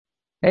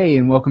Hey,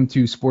 and welcome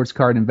to Sports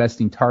Card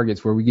Investing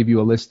Targets, where we give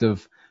you a list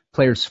of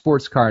players'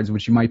 sports cards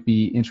which you might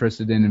be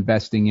interested in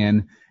investing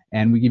in,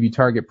 and we give you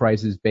target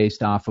prices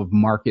based off of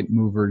market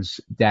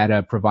movers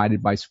data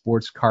provided by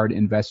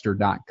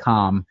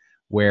sportscardinvestor.com,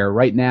 where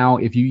right now,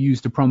 if you use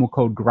the promo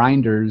code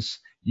GRINDERS,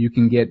 you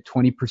can get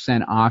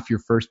 20% off your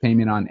first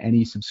payment on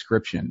any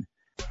subscription.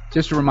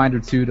 Just a reminder,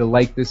 too, to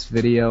like this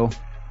video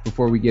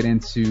before we get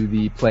into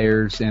the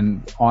players,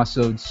 and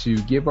also to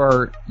give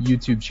our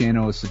YouTube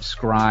channel a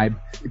subscribe.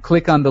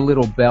 Click on the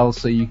little bell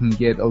so you can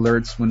get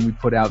alerts when we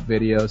put out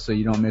videos so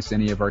you don't miss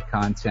any of our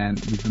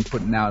content. We've been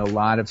putting out a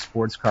lot of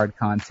sports card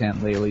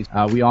content lately.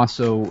 We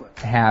also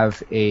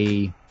have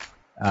a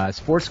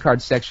sports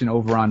card section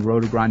over on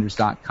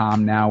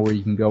rotogrinders.com now where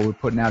you can go. We're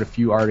putting out a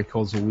few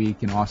articles a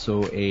week and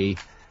also a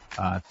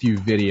few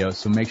videos,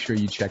 so make sure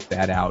you check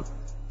that out.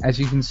 As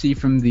you can see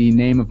from the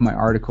name of my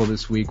article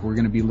this week, we're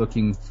going to be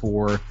looking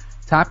for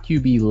top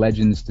QB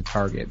legends to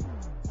target.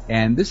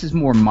 And this is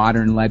more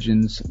modern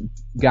legends,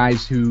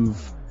 guys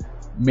who've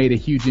made a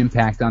huge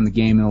impact on the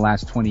game in the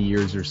last 20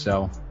 years or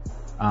so.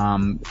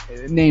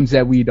 Names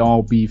that we'd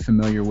all be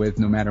familiar with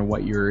no matter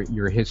what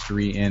your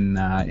history in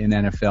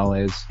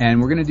NFL is. And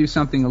we're going to do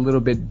something a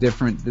little bit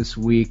different this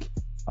week.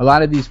 A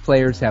lot of these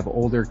players have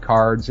older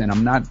cards, and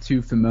I'm not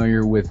too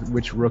familiar with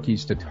which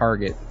rookies to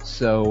target.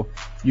 So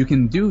you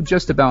can do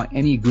just about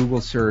any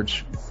Google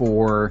search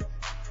for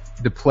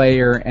the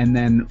player and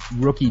then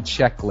rookie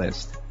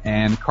checklist.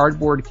 And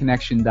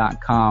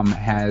cardboardconnection.com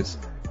has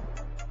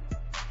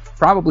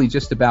probably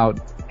just about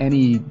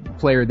any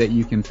player that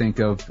you can think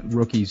of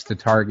rookies to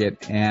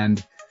target.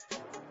 And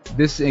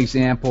this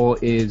example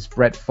is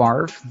Brett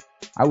Favre.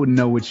 I wouldn't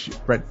know which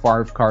Brett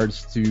Favre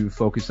cards to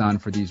focus on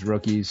for these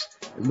rookies.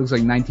 It looks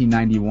like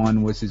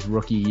 1991 was his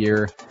rookie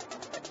year.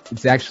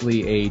 It's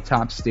actually a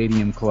Top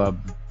Stadium Club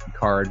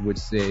card,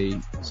 which they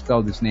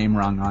spelled his name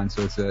wrong on,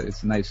 so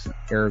it's a nice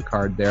error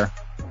card there.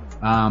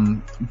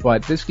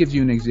 But this gives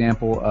you an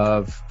example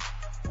of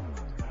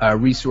a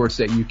resource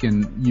that you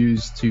can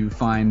use to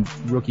find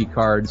rookie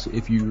cards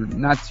if you're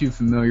not too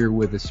familiar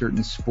with a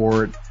certain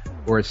sport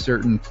or a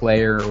certain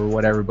player or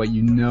whatever, but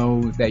you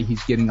know that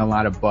he's getting a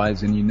lot of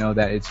buzz and you know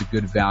that it's a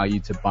good value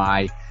to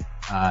buy.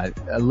 A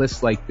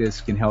list like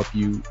this can help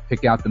you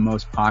pick out the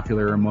most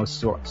popular or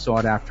most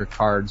sought after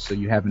cards so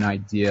you have an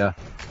idea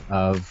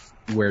of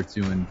where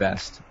to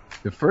invest.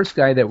 The first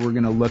guy that we're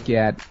going to look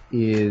at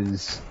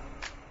is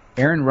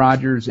Aaron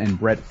Rodgers and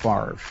Brett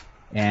Favre.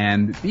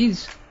 And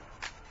these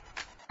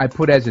I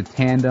put as a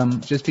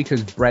tandem just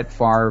because Brett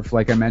Favre,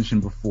 like I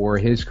mentioned before,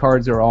 his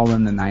cards are all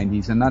in the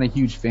 90s. I'm not a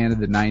huge fan of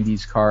the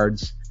 90s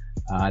cards.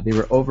 They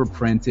were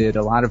overprinted.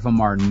 A lot of them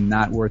are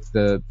not worth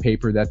the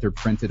paper that they're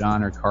printed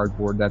on or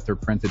cardboard that they're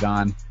printed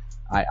on.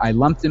 I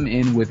lumped them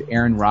in with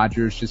Aaron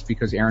Rodgers just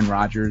because Aaron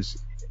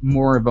Rodgers,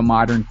 more of a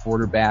modern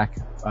quarterback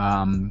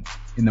in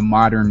the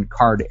modern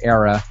card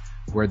era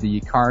where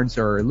the cards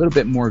are a little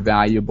bit more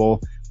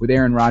valuable. With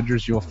Aaron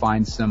Rodgers, you'll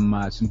find some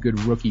good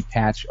rookie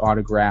patch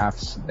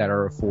autographs that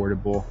are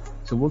affordable.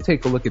 So we'll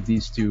take a look at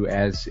these two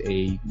as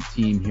a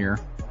team here.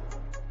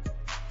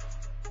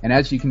 And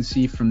as you can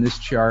see from this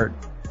chart,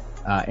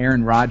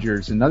 Aaron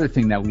Rodgers, another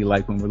thing that we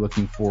like when we're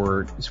looking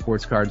for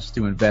sports cards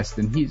to invest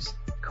in, his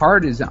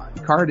card is on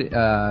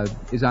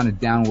a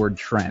downward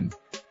trend.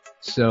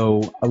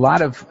 So a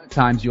lot of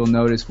times you'll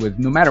notice with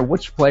no matter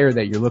which player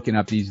that you're looking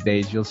up these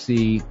days, you'll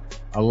see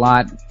a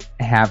lot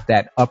have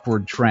that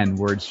upward trend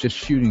where it's just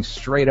shooting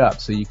straight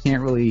up. So you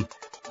can't really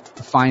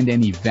find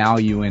any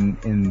value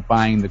in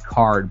buying the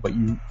card, but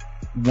you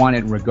want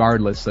it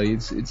regardless. So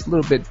it's a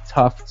little bit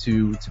tough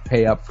to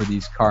pay up for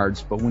these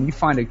cards. But when you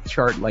find a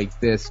chart like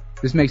this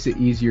makes it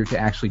easier to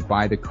actually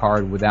buy the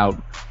card without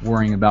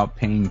worrying about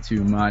paying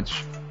too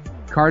much.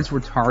 Cards we're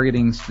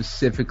targeting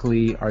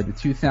specifically are the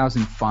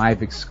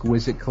 2005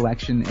 Exquisite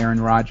Collection Aaron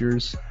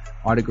Rodgers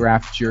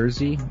autographed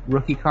jersey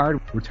rookie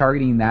card. We're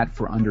targeting that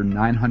for under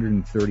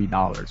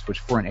 $930, which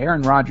for an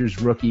Aaron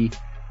Rodgers rookie,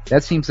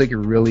 that seems like a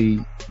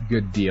really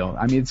good deal.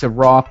 I mean, it's a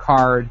raw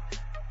card.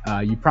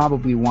 You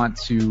probably want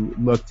to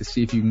look to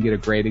see if you can get a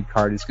graded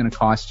card. It's going to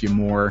cost you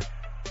more.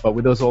 But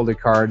with those older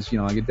cards,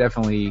 it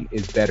definitely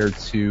is better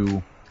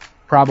to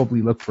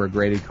probably look for a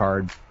graded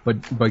card.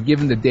 But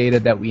given the data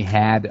that we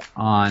had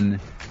on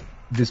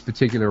this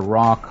particular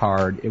raw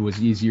card, it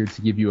was easier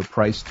to give you a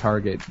price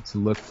target to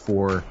look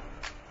for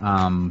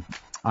on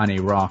a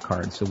raw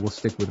card. So we'll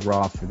stick with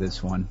raw for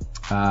this one.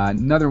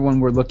 Another one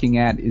we're looking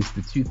at is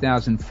the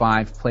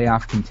 2005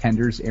 Playoff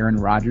Contenders Aaron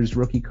Rodgers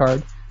rookie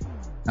card.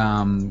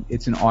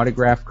 It's an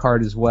autograph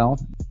card as well.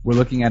 We're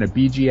looking at a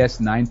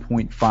BGS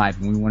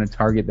 9.5, and we want to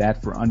target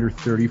that for under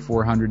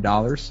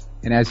 $3,400.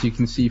 And as you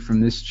can see from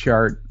this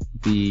chart,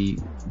 the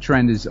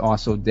trend is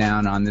also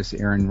down on this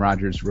Aaron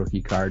Rodgers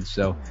rookie card.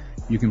 So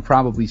you can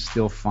probably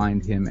still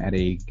find him at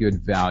a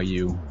good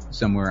value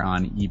somewhere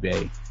on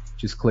eBay.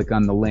 Just click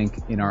on the link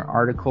in our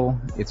article.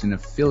 It's an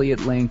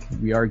affiliate link.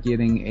 We are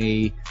getting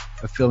a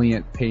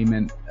affiliate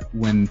payment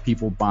when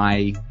people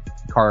buy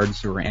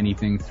cards or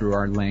anything through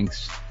our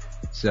links.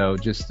 So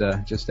just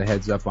a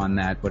heads up on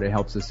that, but it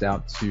helps us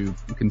out to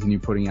continue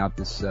putting out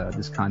this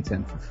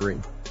content for free.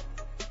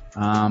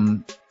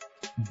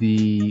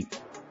 The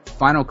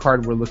final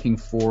card we're looking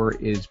for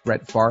is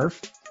Brett Favre.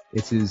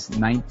 It's his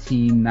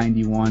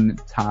 1991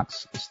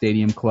 Topps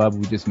Stadium Club.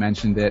 We just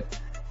mentioned it.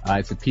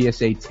 It's a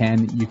PSA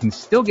 10. You can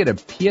still get a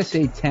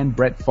PSA 10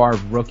 Brett Favre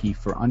rookie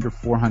for under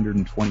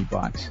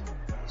 $420.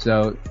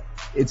 So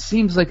it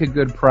seems like a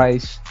good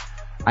price.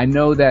 I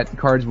know that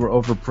cards were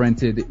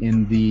overprinted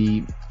in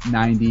the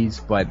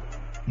 90s, but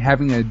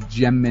having a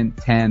Gem Mint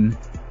 10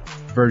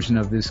 version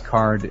of this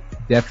card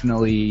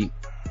definitely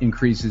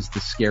increases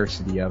the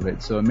scarcity of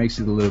it, so it makes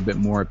it a little bit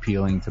more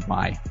appealing to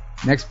buy.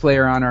 Next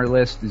player on our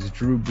list is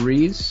Drew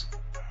Brees.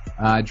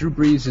 Drew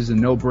Brees is a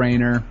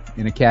no-brainer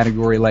in a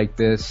category like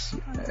this.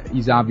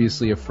 He's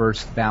obviously a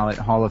first ballot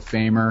Hall of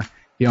Famer.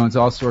 He owns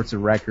all sorts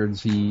of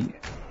records. He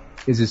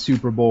is a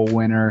Super Bowl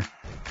winner,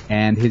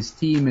 and his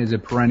team is a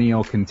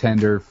perennial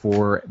contender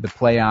for the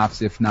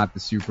playoffs, if not the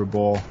Super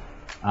Bowl.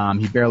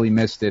 He barely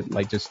missed it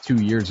like just 2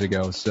 years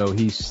ago, so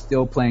he's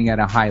still playing at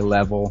a high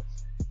level.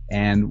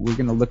 And we're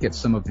going to look at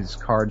some of his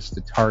cards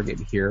to target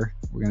here.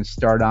 We're going to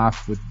start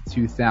off with the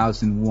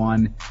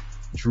 2001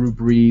 Drew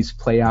Brees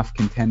Playoff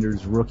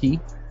Contenders Rookie.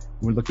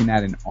 We're looking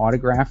at an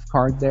autograph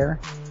card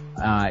there.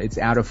 It's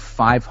out of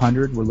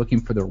 500. We're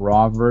looking for the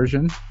raw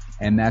version,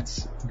 and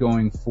that's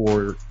going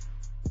for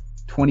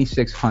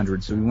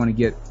 $2,600. So we want to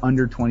get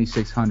under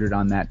 $2,600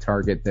 on that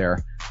target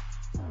there.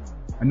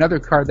 Another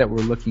card that we're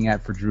looking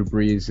at for Drew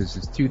Brees is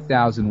his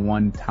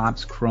 2001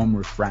 Topps Chrome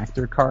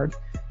Refractor card.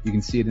 You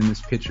can see it in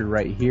this picture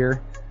right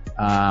here.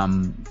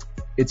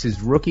 It's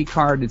his rookie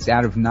card. It's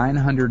out of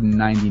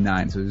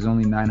 999, so there's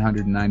only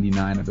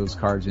 999 of those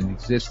cards in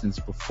existence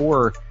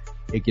before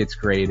it gets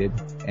graded.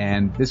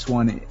 And this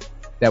one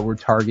that we're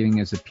targeting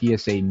is a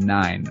PSA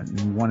 9.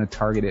 We want to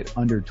target it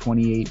under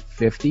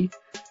 $2,850.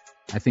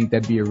 I think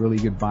that'd be a really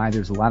good buy.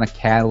 There's a lot of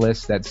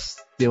catalysts that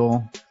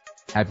still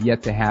have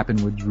yet to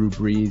happen with Drew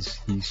Brees.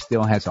 He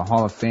still has a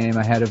Hall of Fame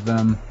ahead of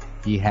him.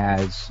 He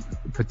has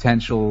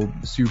potential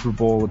Super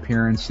Bowl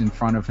appearance in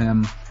front of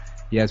him.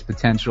 He has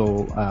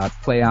potential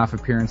playoff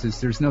appearances.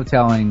 There's no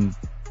telling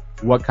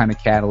what kind of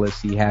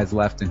catalyst he has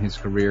left in his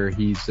career.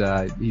 He's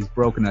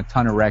broken a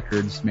ton of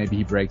records. Maybe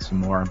he breaks some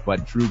more,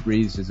 but Drew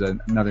Brees is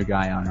another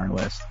guy on our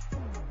list.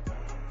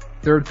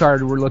 Third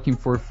card we're looking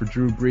for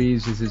Drew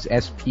Brees is his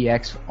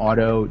SPX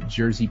Auto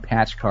Jersey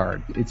Patch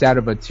card. It's out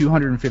of a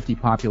 250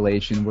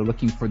 population. We're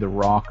looking for the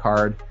raw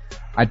card.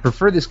 I'd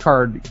prefer this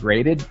card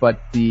graded, but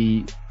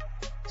the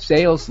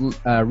sales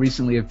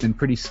recently have been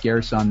pretty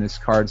scarce on this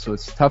card, so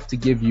it's tough to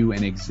give you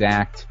an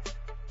exact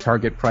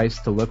target price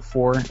to look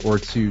for or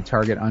to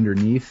target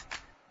underneath.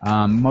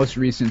 Most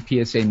recent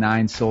PSA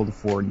 9 sold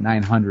for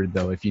 $900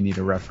 though, if you need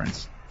a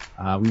reference.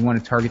 We want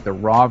to target the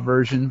raw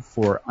version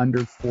for under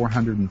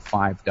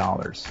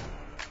 $405.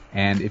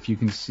 And if you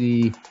can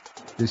see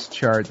this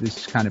chart,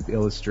 this kind of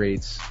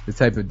illustrates the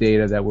type of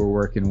data that we're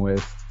working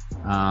with.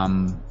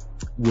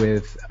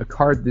 With a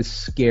card this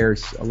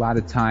scarce, a lot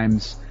of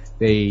times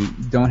they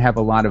don't have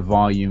a lot of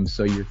volume,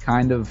 so you're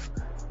kind of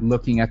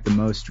looking at the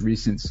most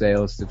recent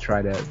sales to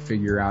try to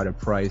figure out a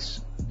price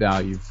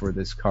value for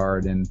this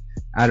card. And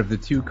out of the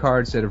two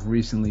cards that have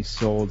recently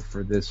sold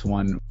for this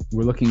one,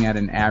 we're looking at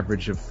an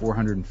average of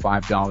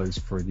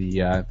 $405 for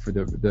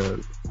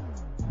the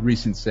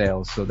recent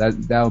sales. So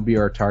that'll be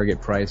our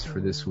target price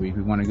for this week.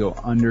 We want to go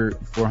under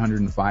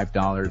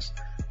 $405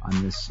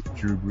 on this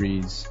Drew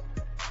Brees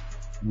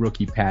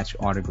rookie patch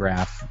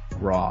autograph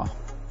raw.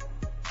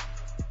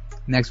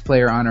 Next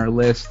player on our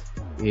list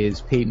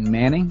is Peyton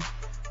Manning.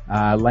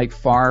 Like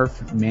Favre,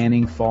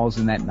 Manning falls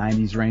in that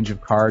 90s range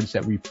of cards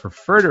that we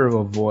prefer to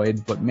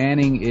avoid, but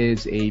Manning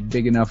is a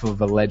big enough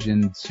of a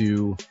legend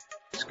to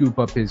scoop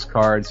up his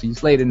cards.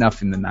 He's late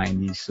enough in the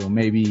 90s, so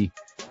maybe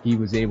he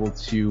was able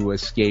to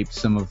escape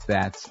some of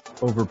that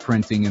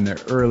overprinting in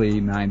the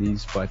early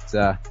 90s,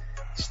 but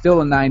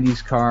still a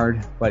 90s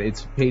card, but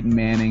it's Peyton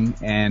Manning,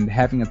 and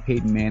having a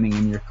Peyton Manning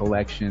in your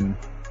collection,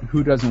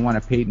 who doesn't want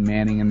a Peyton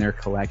Manning in their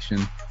collection?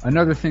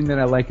 Another thing that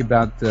I like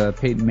about the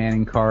Peyton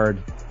Manning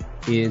card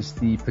is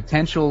the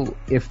potential,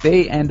 if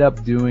they end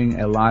up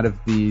doing a lot of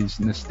these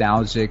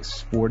nostalgic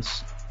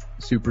sports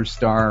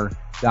superstar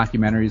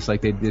documentaries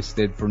like they just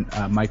did for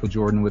Michael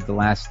Jordan with The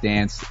Last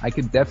Dance, I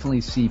could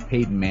definitely see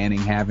Peyton Manning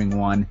having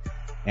one.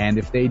 And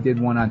if they did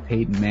one on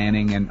Peyton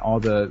Manning and all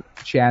the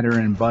chatter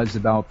and buzz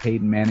about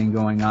Peyton Manning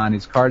going on,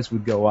 his cards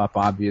would go up,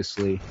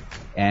 obviously.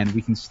 And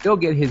we can still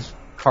get his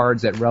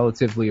cards at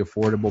relatively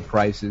affordable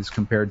prices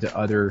compared to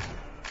other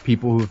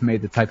people who have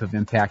made the type of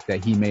impact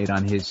that he made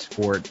on his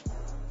sport.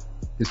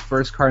 This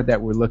first card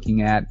that we're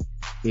looking at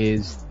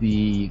is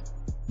we're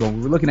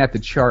looking at the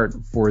chart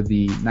for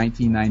the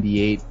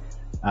 1998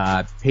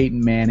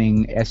 Peyton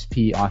Manning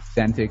SP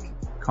Authentic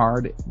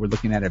card. We're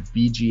looking at a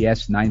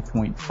BGS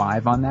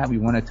 9.5 on that. We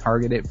want to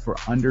target it for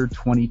under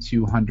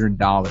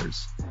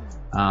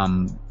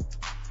 $2,200.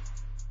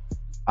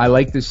 I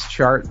like this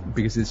chart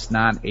because it's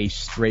not a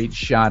straight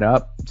shot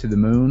up to the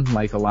moon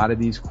like a lot of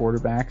these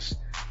quarterbacks,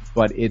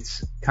 but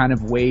it's kind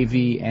of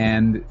wavy,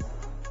 and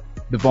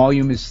The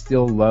volume is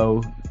still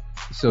low,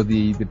 so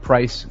the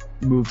price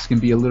moves can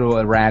be a little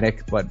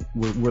erratic, but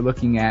we're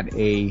looking at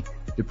a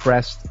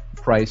depressed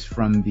price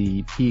from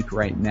the peak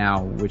right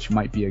now, which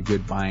might be a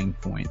good buying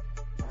point.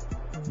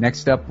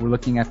 Next up, we're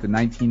looking at the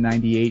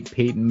 1998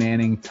 Peyton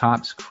Manning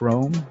Topps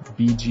Chrome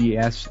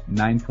BGS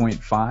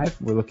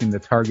 9.5. We're looking to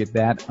target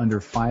that under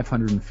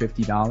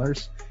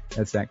 $550.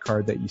 That's that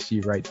card that you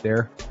see right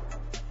there.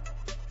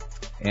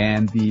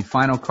 And the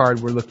final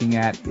card we're looking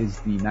at is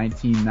the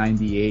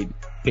 1998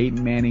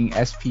 Peyton Manning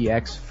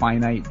SPX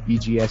Finite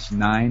BGS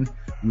 9.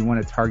 We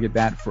want to target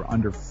that for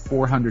under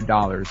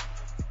 $400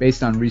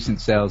 based on recent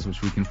sales,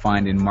 which we can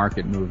find in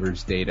Market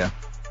Movers data.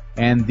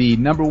 And the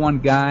number one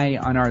guy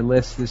on our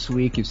list this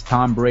week is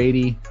Tom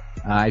Brady.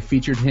 I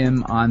featured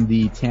him on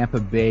the Tampa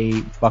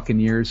Bay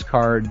Buccaneers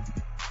card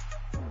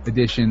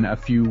edition a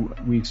few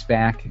weeks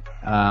back.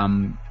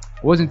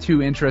 Wasn't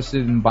too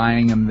interested in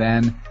buying him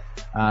then.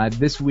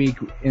 This week,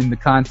 in the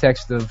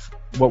context of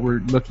what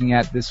we're looking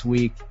at this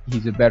week,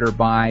 he's a better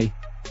buy.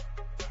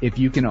 If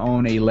you can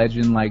own a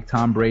legend like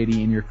Tom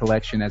Brady in your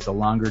collection as a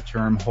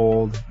longer-term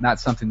hold, not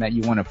something that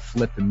you want to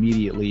flip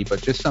immediately,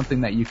 but just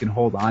something that you can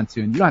hold on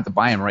to, and you don't have to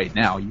buy him right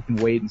now. You can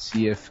wait and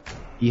see if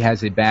he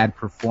has a bad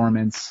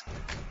performance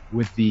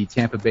with the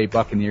Tampa Bay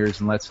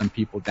Buccaneers and let some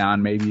people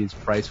down. Maybe his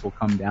price will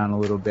come down a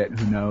little bit,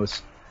 who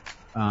knows.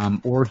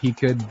 Or he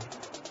could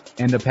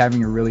end up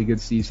having a really good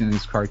season and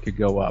his card could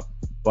go up.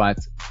 But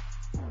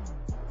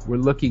we're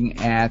looking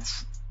at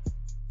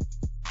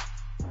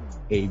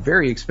a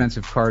very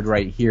expensive card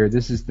right here.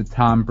 This is the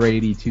Tom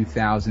Brady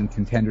 2000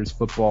 Contenders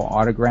Football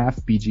Autograph,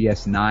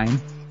 BGS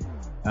 9.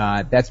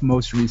 That's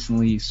most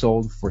recently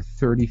sold for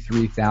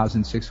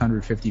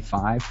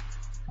 $33,655.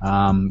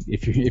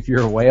 If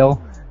you're a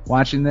whale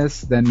watching this,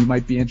 then you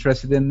might be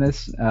interested in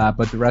this.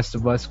 But the rest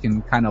of us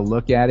can kind of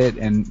look at it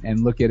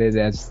and look at it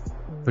as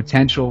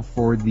potential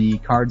for the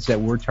cards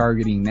that we're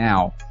targeting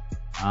now.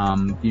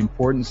 The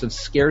importance of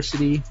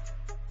scarcity.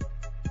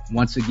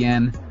 Once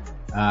again,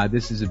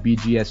 this is a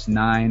BGS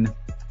 9.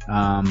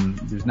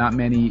 There's not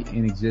many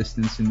in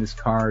existence in this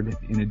card.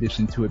 In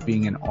addition to it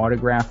being an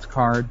autographed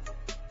card,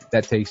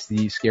 that takes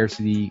the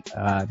scarcity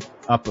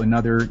up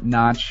another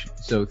notch.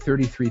 So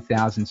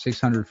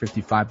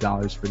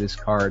 $33,655 for this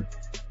card.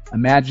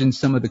 Imagine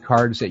some of the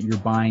cards that you're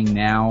buying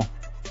now,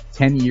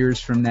 10 years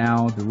from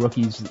now, the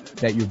rookies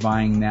that you're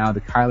buying now,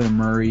 the Kyler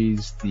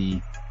Murrays, the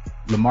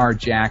Lamar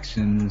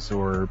Jacksons,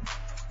 or,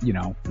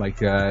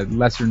 like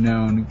lesser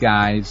known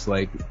guys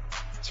like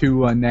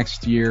Tua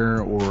next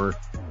year or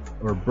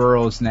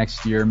Burrows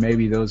next year.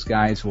 Maybe those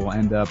guys will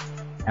end up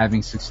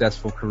having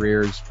successful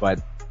careers,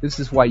 but this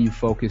is why you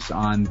focus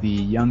on the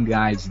young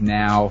guys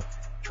now,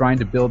 trying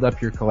to build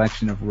up your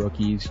collection of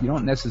rookies. You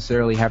don't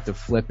necessarily have to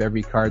flip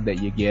every card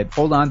that you get.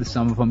 Hold on to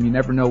some of them. You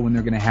never know when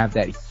they're going to have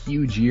that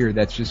huge year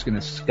that's just going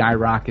to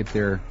skyrocket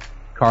their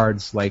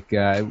cards, like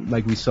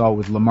we saw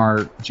with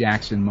Lamar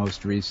Jackson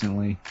most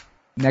recently.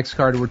 Next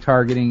card we're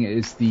targeting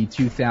is the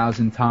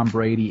 2000 Tom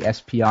Brady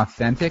SP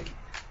Authentic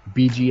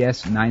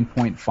BGS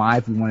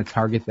 9.5. We want to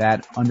target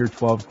that under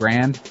 12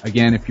 grand.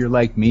 Again, if you're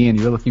like me and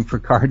you're looking for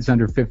cards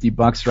under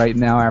 $50 right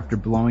now after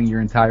blowing your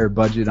entire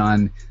budget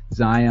on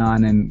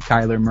Zion and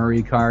Kyler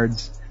Murray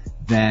cards,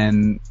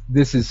 then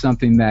this is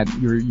something that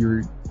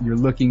you're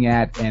looking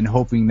at and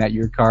hoping that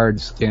your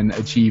cards can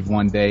achieve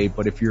one day.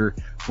 But if you're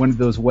one of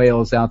those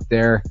whales out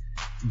there,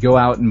 go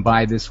out and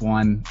buy this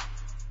one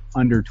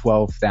under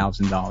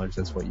 $12,000.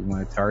 That's what you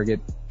want to target.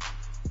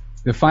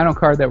 The final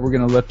card that we're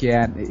going to look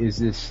at is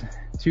this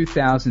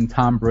 2000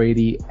 Tom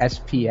Brady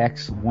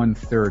SPX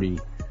 130.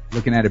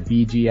 Looking at a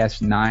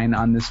BGS 9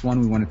 on this one.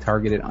 We want to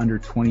target it under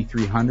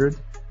 $2,300.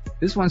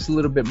 This one's a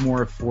little bit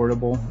more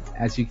affordable.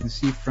 As you can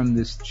see from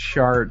this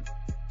chart,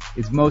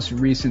 its most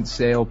recent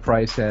sale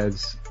price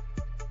was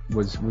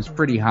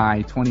pretty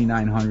high,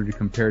 $2,900,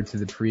 compared to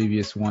the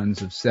previous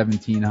ones of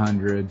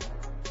 $1,700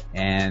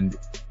 and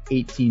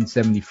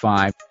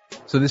 $1,875.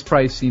 So this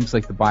price seems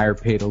like the buyer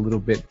paid a little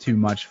bit too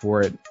much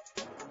for it.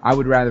 I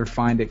would rather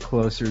find it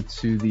closer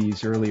to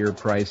these earlier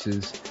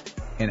prices,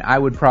 and I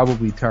would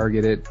probably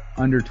target it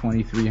under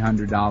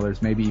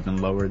 $2,300, maybe even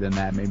lower than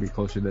that, maybe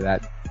closer to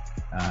that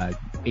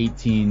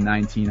 $1,800,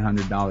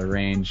 $1,900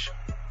 range.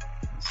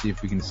 Let's see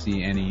if we can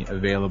see any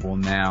available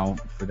now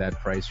for that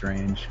price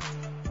range.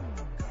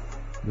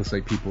 Looks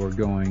like people are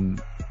going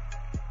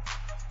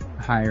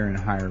higher and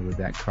higher with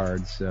that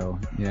card. So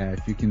yeah,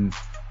 if you can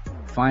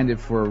find it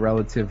for a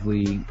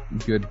relatively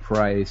good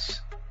price,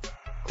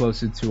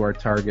 closer to our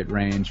target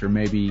range, or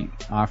maybe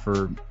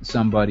offer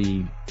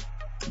somebody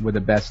with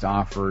a best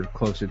offer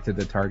closer to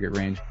the target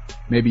range,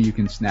 maybe you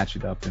can snatch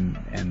it up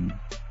and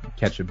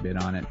catch a bid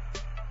on it.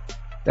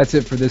 That's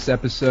it for this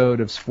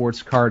episode of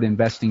Sports Card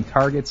Investing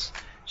Targets.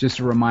 Just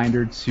a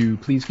reminder to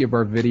please give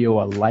our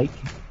video a like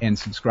and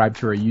subscribe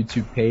to our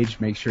YouTube page.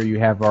 Make sure you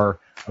have our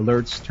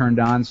alerts turned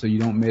on so you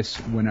don't miss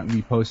when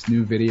we post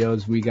new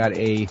videos. We got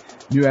a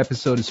new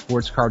episode of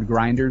Sports Card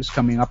Grinders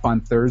coming up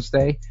on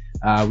Thursday.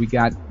 We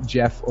got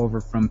Jeff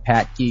over from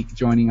Pat Geek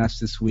joining us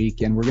this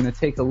week, and we're going to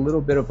take a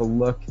little bit of a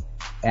look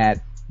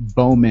at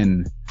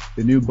Bowman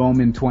the new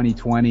Bowman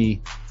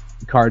 2020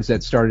 cards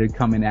that started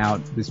coming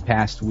out this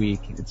past week.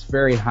 It's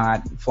very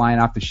hot, flying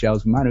off the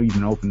shelves. We might have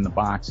even opened the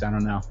box. I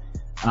don't know.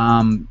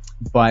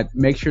 But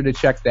make sure to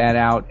check that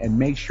out, and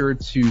make sure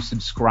to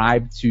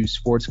subscribe to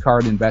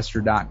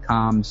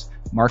sportscardinvestor.com's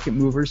Market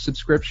Movers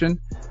subscription.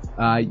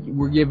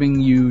 We're giving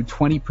you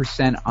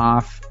 20%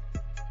 off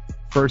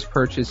first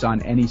purchase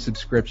on any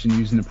subscription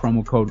using the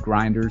promo code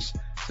Grinders.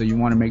 So you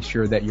want to make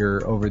sure that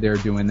you're over there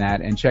doing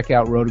that. And check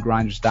out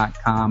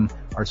rotogrinders.com,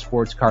 our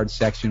sports card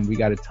section. We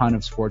got a ton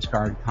of sports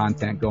card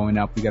content going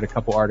up. We got a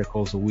couple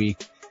articles a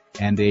week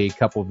and a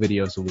couple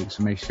videos a week.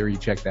 So make sure you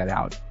check that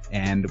out.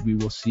 And we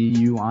will see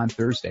you on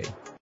Thursday.